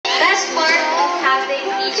best part of having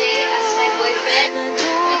DJ as my boyfriend,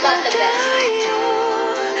 we got the best.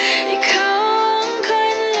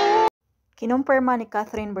 Kinumpirma ni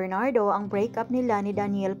Kathryn Bernardo ang breakup nila ni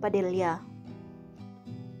Daniel Padilla.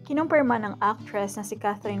 Kinumpirma ng actress na si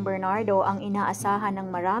Kathryn Bernardo ang inaasahan ng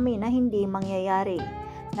marami na hindi mangyayari.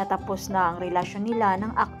 Natapos na ang relasyon nila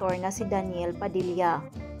ng aktor na si Daniel Padilla.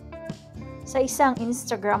 Sa isang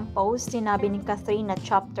Instagram post, sinabi ni Kathryn na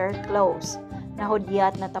chapter close.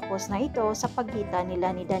 Nahudyat na tapos na ito sa pagitan nila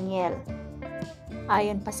ni Daniel.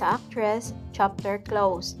 Ayon pa sa actress, chapter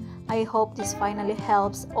close. I hope this finally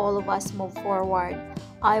helps all of us move forward.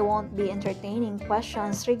 I won't be entertaining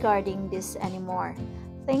questions regarding this anymore.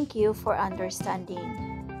 Thank you for understanding.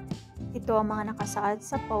 Ito ang mga nakasaad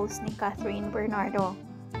sa post ni Kathryn Bernardo.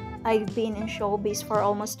 I've been in showbiz for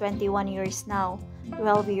almost 21 years now,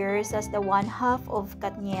 12 years as the one half of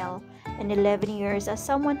Katniel, and 11 years as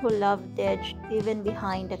someone who loved Dej even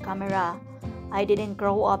behind the camera. I didn't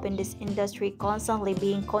grow up in this industry constantly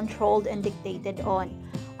being controlled and dictated on.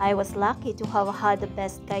 I was lucky to have had the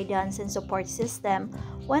best guidance and support system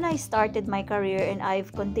when I started my career, and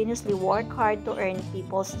I've continuously worked hard to earn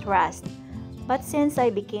people's trust. But since I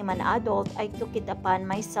became an adult, I took it upon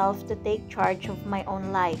myself to take charge of my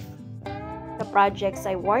own life. The projects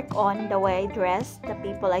I work on, the way I dress, the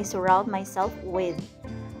people I surround myself with.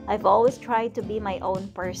 I've always tried to be my own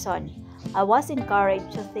person. I was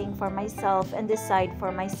encouraged to think for myself and decide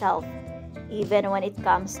for myself, even when it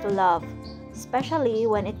comes to love, especially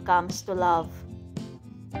when it comes to love.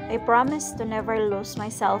 I promise to never lose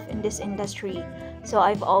myself in this industry, so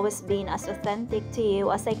I've always been as authentic to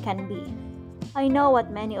you as I can be. I know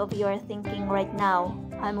what many of you are thinking right now.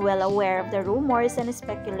 I'm well aware of the rumors and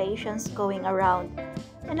speculations going around,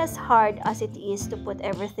 and as hard as it is to put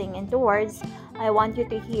everything into words, I want you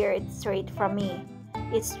to hear it straight from me.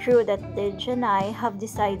 It's true that Dej and I have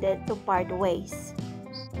decided to part ways.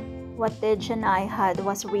 What Dej and I had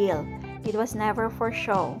was real. It was never for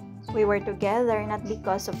show. We were together not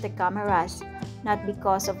because of the cameras, not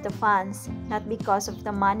because of the fans, not because of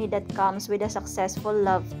the money that comes with a successful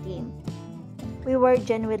love team. We were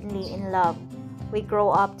genuinely in love. We grow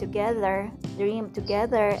up together, dream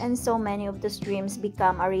together, and so many of those dreams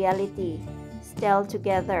become a reality, still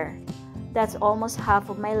together. That's almost half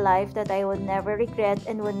of my life that I would never regret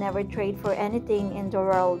and would never trade for anything in the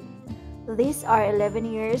world. These are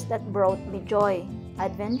 11 years that brought me joy,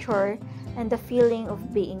 adventure, and the feeling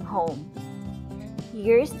of being home.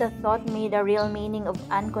 Years that taught me the real meaning of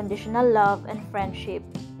unconditional love and friendship.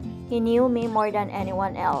 He knew me more than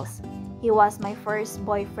anyone else. He was my first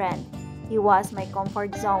boyfriend. He was my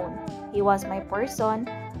comfort zone. He was my person.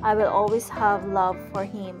 I will always have love for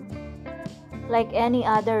him. Like any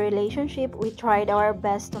other relationship, we tried our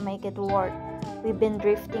best to make it work. We've been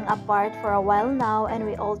drifting apart for a while now, and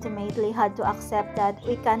we ultimately had to accept that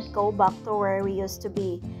we can't go back to where we used to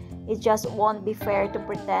be. It just won't be fair to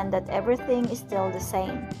pretend that everything is still the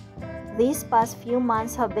same. These past few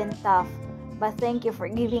months have been tough, but thank you for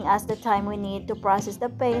giving us the time we need to process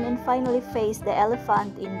the pain and finally face the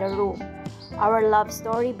elephant in the room. Our love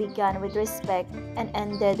story began with respect and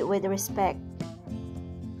ended with respect.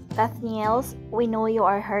 Kathniels, we know you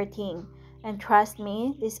are hurting, and trust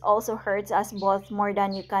me, this also hurts us both more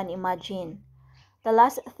than you can imagine. The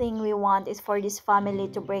last thing we want is for this family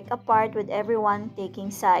to break apart with everyone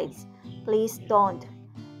taking sides. Please don't.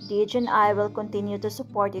 Dej and I will continue to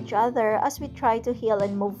support each other as we try to heal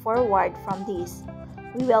and move forward from this.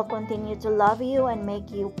 We will continue to love you and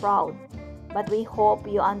make you proud. But we hope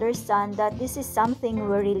you understand that this is something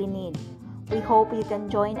we really need. We hope you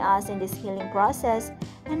can join us in this healing process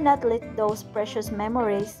and not let those precious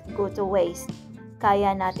memories go to waste.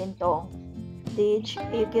 Kaya natin to. Dej,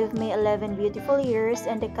 you give me 11 beautiful years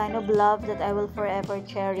and the kind of love that I will forever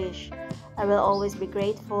cherish. I will always be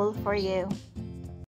grateful for you.